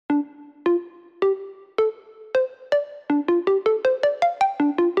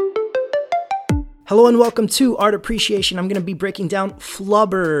Hello and welcome to Art Appreciation. I'm going to be breaking down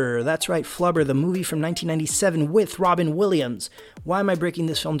Flubber. That's right, Flubber, the movie from 1997 with Robin Williams. Why am I breaking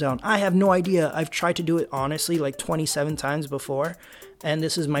this film down? I have no idea. I've tried to do it honestly like 27 times before, and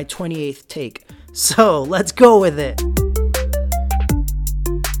this is my 28th take. So let's go with it.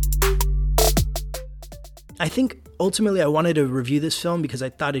 I think ultimately I wanted to review this film because I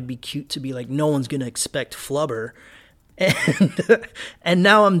thought it'd be cute to be like, no one's going to expect Flubber. And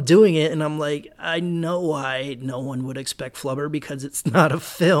now I'm doing it, and I'm like, I know why no one would expect Flubber, because it's not a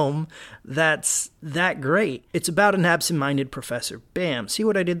film that's that great. It's about an absent-minded professor. Bam. See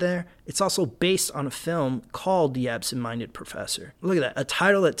what I did there? It's also based on a film called The Absent-Minded Professor. Look at that. A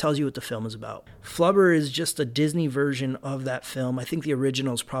title that tells you what the film is about. Flubber is just a Disney version of that film. I think the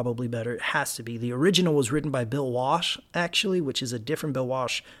original is probably better. It has to be. The original was written by Bill Walsh, actually, which is a different Bill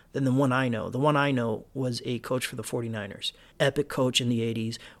Walsh than the one I know. The one I know was a coach for the 49ers. Epic coach in the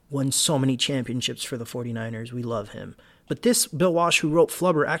 80s. Won so many championships for the 49ers. We love him. But this Bill Walsh, who wrote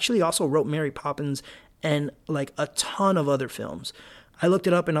Flubber, actually also wrote Mary Poppins and like a ton of other films. I looked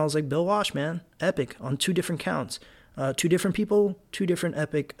it up and I was like, Bill Walsh, man, epic on two different counts. Two different people, two different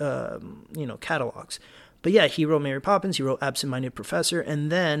epic, catalogs. But yeah, he wrote Mary Poppins, he wrote Absent-Minded Professor,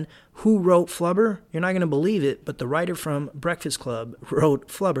 and then who wrote Flubber? You're not going to believe it, but the writer from Breakfast Club wrote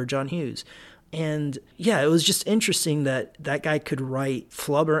Flubber, John Hughes. And yeah, it was just interesting that that guy could write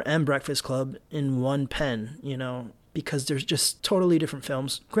Flubber and Breakfast Club in one pen, because there's just totally different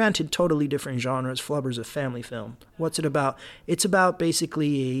films. Granted, totally different genres. Flubber's a family film. What's it about? It's about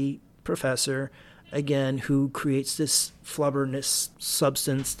basically a professor, again, who creates this flubberness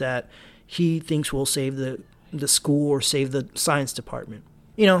substance that he thinks will save the school or save the science department.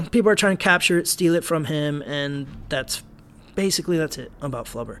 People are trying to capture it, steal it from him, and that's it about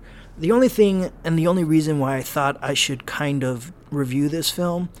Flubber. The only thing and the only reason why I thought I should kind of review this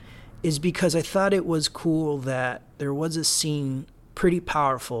film is because I thought it was cool that there was a scene pretty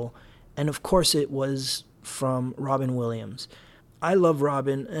powerful, and of course it was from Robin Williams. I love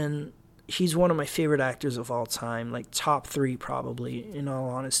Robin, and he's one of my favorite actors of all time, like top 3 probably, in all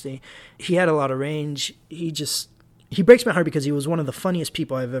honesty. He had a lot of range. He breaks my heart because he was one of the funniest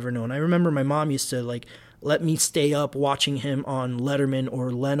people I've ever known. I remember my mom used to let me stay up watching him on Letterman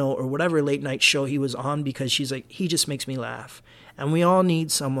or Leno or whatever late night show he was on, because she's like, he just makes me laugh. And we all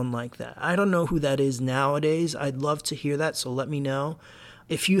need someone like that. I don't know who that is nowadays. I'd love to hear that, so let me know.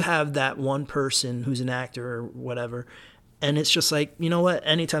 If you have that one person who's an actor or whatever, and it's just like, you know what?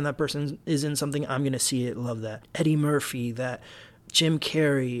 Anytime that person is in something, I'm going to see it. Love that. Eddie Murphy, that Jim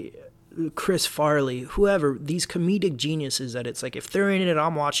Carrey, Chris Farley, whoever, these comedic geniuses that it's like, if they're in it,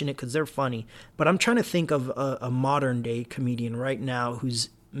 I'm watching it because they're funny. But I'm trying to think of a modern day comedian right now who's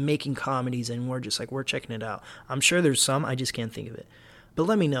making comedies and we're checking it out. I'm sure there's some, I just can't think of it. But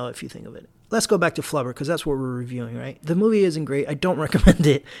let me know if you think of it. Let's go back to Flubber, because that's what we're reviewing, right? The movie isn't great. I don't recommend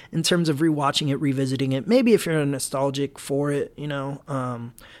it in terms of rewatching it, revisiting it. Maybe if you're nostalgic for it,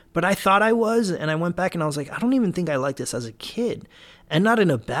 But I thought I was, and I went back and I was like, I don't even think I liked this as a kid. And not in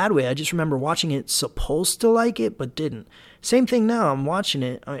a bad way. I just remember watching it supposed to like it, but didn't. Same thing now. I'm watching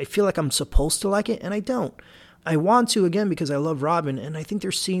it. I feel like I'm supposed to like it, and I don't. I want to, again, because I love Robin, and I think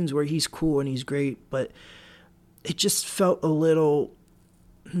there's scenes where he's cool and he's great, but it just felt a little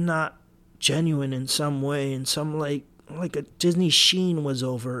not genuine in some way, and some like a Disney sheen was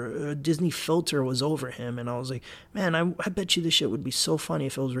over, a Disney filter was over him, and I was like, man, I bet you this shit would be so funny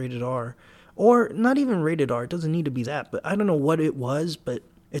if it was rated R. Or not even rated R, it doesn't need to be that, but I don't know what it was, but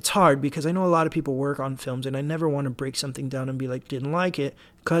it's hard because I know a lot of people work on films, and I never want to break something down and be like, didn't like it,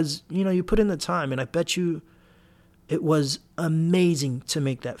 because, you put in the time, and I bet you it was amazing to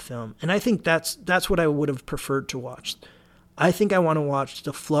make that film. And I think that's what I would have preferred to watch. I think I want to watch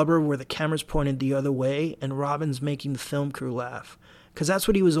the Flubber where the camera's pointed the other way and Robin's making the film crew laugh. Because that's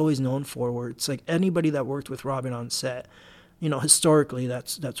what he was always known for, where it's like anybody that worked with Robin on set, historically,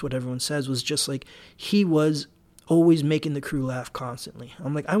 that's what everyone says, was just like he was always making the crew laugh constantly.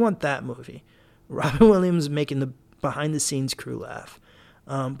 I'm like, I want that movie. Robin Williams making the behind-the-scenes crew laugh.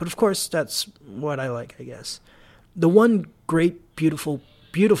 But of course, that's what I like, I guess. The one great, beautiful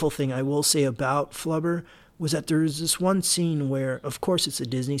thing I will say about Flubber was that there's this one scene where, of course, it's a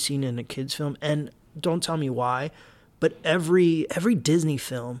Disney scene in a kid's film, and don't tell me why, but every Disney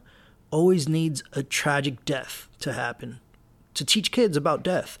film always needs a tragic death to happen to teach kids about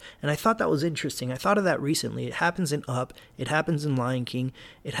death. And I thought that was interesting. I thought of that recently. It happens in Up. It happens in Lion King.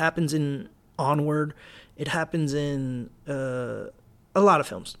 It happens in Onward. It happens in a lot of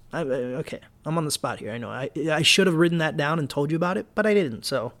films. Okay, I'm on the spot here. I know. I should have written that down and told you about it, but I didn't,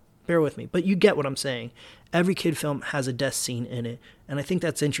 so bear with me. But you get what I'm saying. Every kid film has a death scene in it. And I think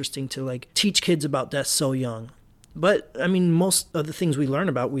that's interesting to like teach kids about death so young. But I mean, most of the things we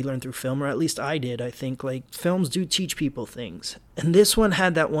learn through film, or at least I did. I think like films do teach people things. And this one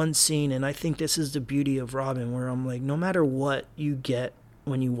had that one scene, and I think this is the beauty of Robin, where I'm like, no matter what you get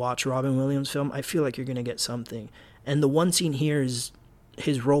when you watch Robin Williams film, I feel like you're going to get something. And the one scene here is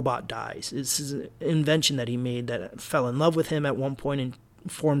his robot dies. This is an invention that he made that fell in love with him at one point and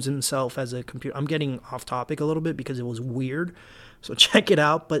forms himself as a computer. I'm getting off topic a little bit because it was weird. So check it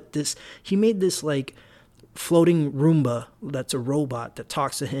out. But he made this like floating Roomba that's a robot that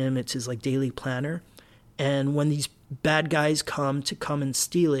talks to him. It's his like daily planner. And when these bad guys come and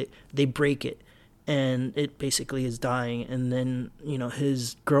steal it, they break it. And it basically is dying. And then,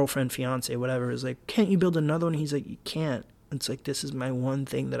 his girlfriend, fiance, whatever, is like, can't you build another one? He's like, you can't. It's like, this is my one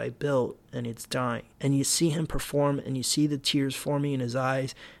thing that I built, and it's dying. And you see him perform, and you see the tears forming in his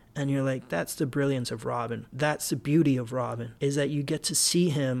eyes, and you're like, that's the brilliance of Robin. That's the beauty of Robin, is that you get to see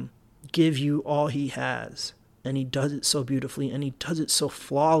him give you all he has. And he does it so beautifully, and he does it so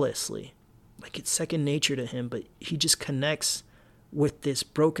flawlessly. Like, it's second nature to him, but he just connects with this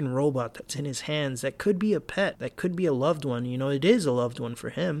broken robot that's in his hands that could be a pet, that could be a loved one. It is a loved one for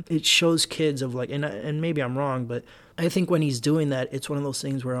him. It shows kids of like, and maybe I'm wrong, but I think when he's doing that, it's one of those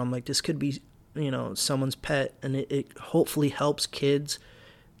things where I'm like, this could be, someone's pet, and it hopefully helps kids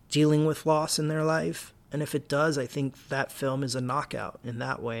dealing with loss in their life. And if it does, I think that film is a knockout in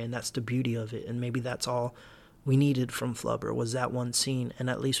that way, and that's the beauty of it. And maybe that's all we needed from Flubber, was that one scene, and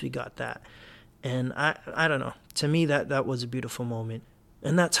at least we got that. And I don't know. To me, that was a beautiful moment.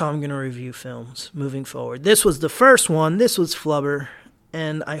 And that's how I'm going to review films moving forward. This was the first one. This was Flubber.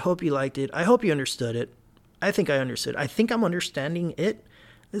 And I hope you liked it. I hope you understood it. I think I understood. I think I'm understanding it.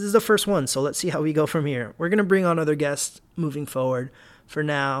 This is the first one, so let's see how we go from here. We're going to bring on other guests moving forward. For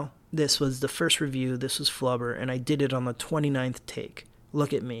now, this was the first review. This was Flubber, and I did it on the 29th take.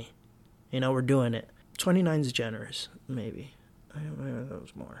 Look at me. We're doing it. 29 is generous, maybe. Maybe that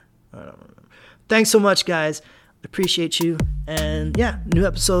was more. I don't remember. Thanks so much, guys. Appreciate you. And yeah, new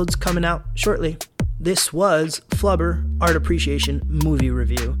episodes coming out shortly. This was Flubber Art Appreciation Movie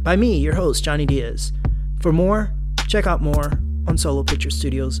Review by me, your host, Johnny Diaz. For more, check out more on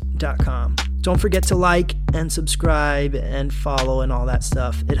solopicturestudios.com. Don't forget to like and subscribe and follow and all that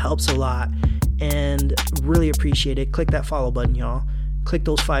stuff. It helps a lot and really appreciate it. Click that follow button, y'all. Click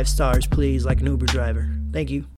those 5 stars, please, like an Uber driver. Thank you.